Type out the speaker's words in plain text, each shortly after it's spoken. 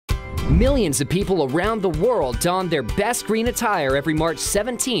Millions of people around the world don their best green attire every March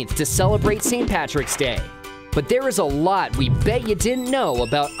 17th to celebrate St. Patrick's Day. But there is a lot we bet you didn't know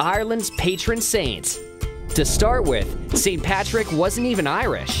about Ireland's patron saint. To start with, St. Patrick wasn't even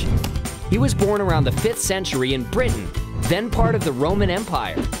Irish. He was born around the 5th century in Britain, then part of the Roman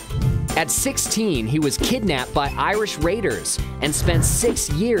Empire. At 16, he was kidnapped by Irish raiders and spent 6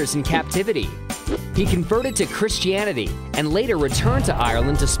 years in captivity. He converted to Christianity and later returned to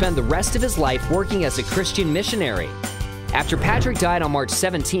Ireland to spend the rest of his life working as a Christian missionary. After Patrick died on March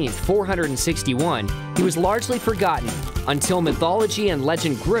 17, 461, he was largely forgotten until mythology and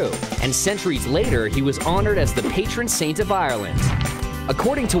legend grew, and centuries later he was honored as the patron saint of Ireland.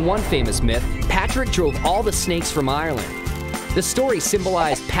 According to one famous myth, Patrick drove all the snakes from Ireland. The story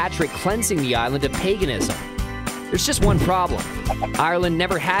symbolized Patrick cleansing the island of paganism. There's just one problem. Ireland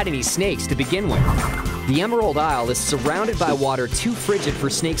never had any snakes to begin with. The Emerald Isle is surrounded by water too frigid for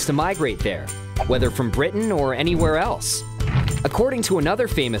snakes to migrate there, whether from Britain or anywhere else. According to another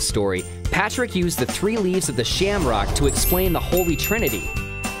famous story, Patrick used the 3 leaves of the shamrock to explain the Holy Trinity.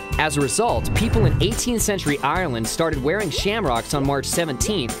 As a result, people in 18th century Ireland started wearing shamrocks on March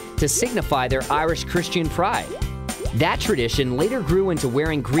 17th to signify their Irish Christian pride. That tradition later grew into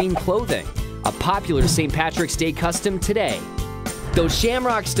wearing green clothing, a popular St. Patrick's Day custom today. Though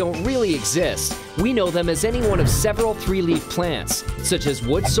shamrocks don't really exist, we know them as any one of several 3-leaf plants, such as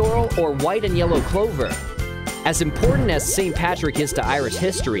wood sorrel or white and yellow clover. As important as St. Patrick is to Irish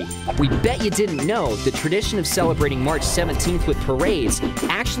history, we bet you didn't know the tradition of celebrating March 17th with parades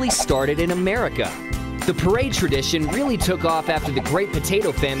actually started in America. The parade tradition really took off after the Great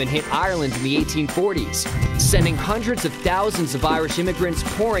Potato Famine hit Ireland in the 1840s, sending hundreds of thousands of Irish immigrants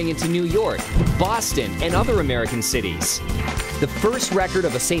pouring into New York, Boston, and other American cities. The first record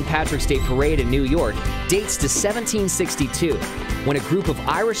of a St. Patrick's Day parade in New York dates to 1762, when a group of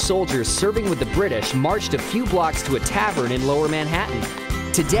Irish soldiers serving with the British marched a few blocks to a tavern in Lower Manhattan.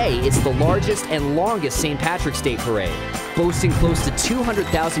 Today, it's the largest and longest St. Patrick's Day parade, boasting close to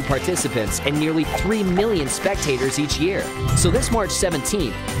 200,000 participants and nearly 3 million spectators each year. So this March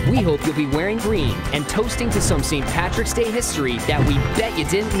 17th, we hope you'll be wearing green and toasting to some St. Patrick's Day history that we bet you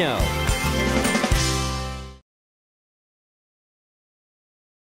didn't know.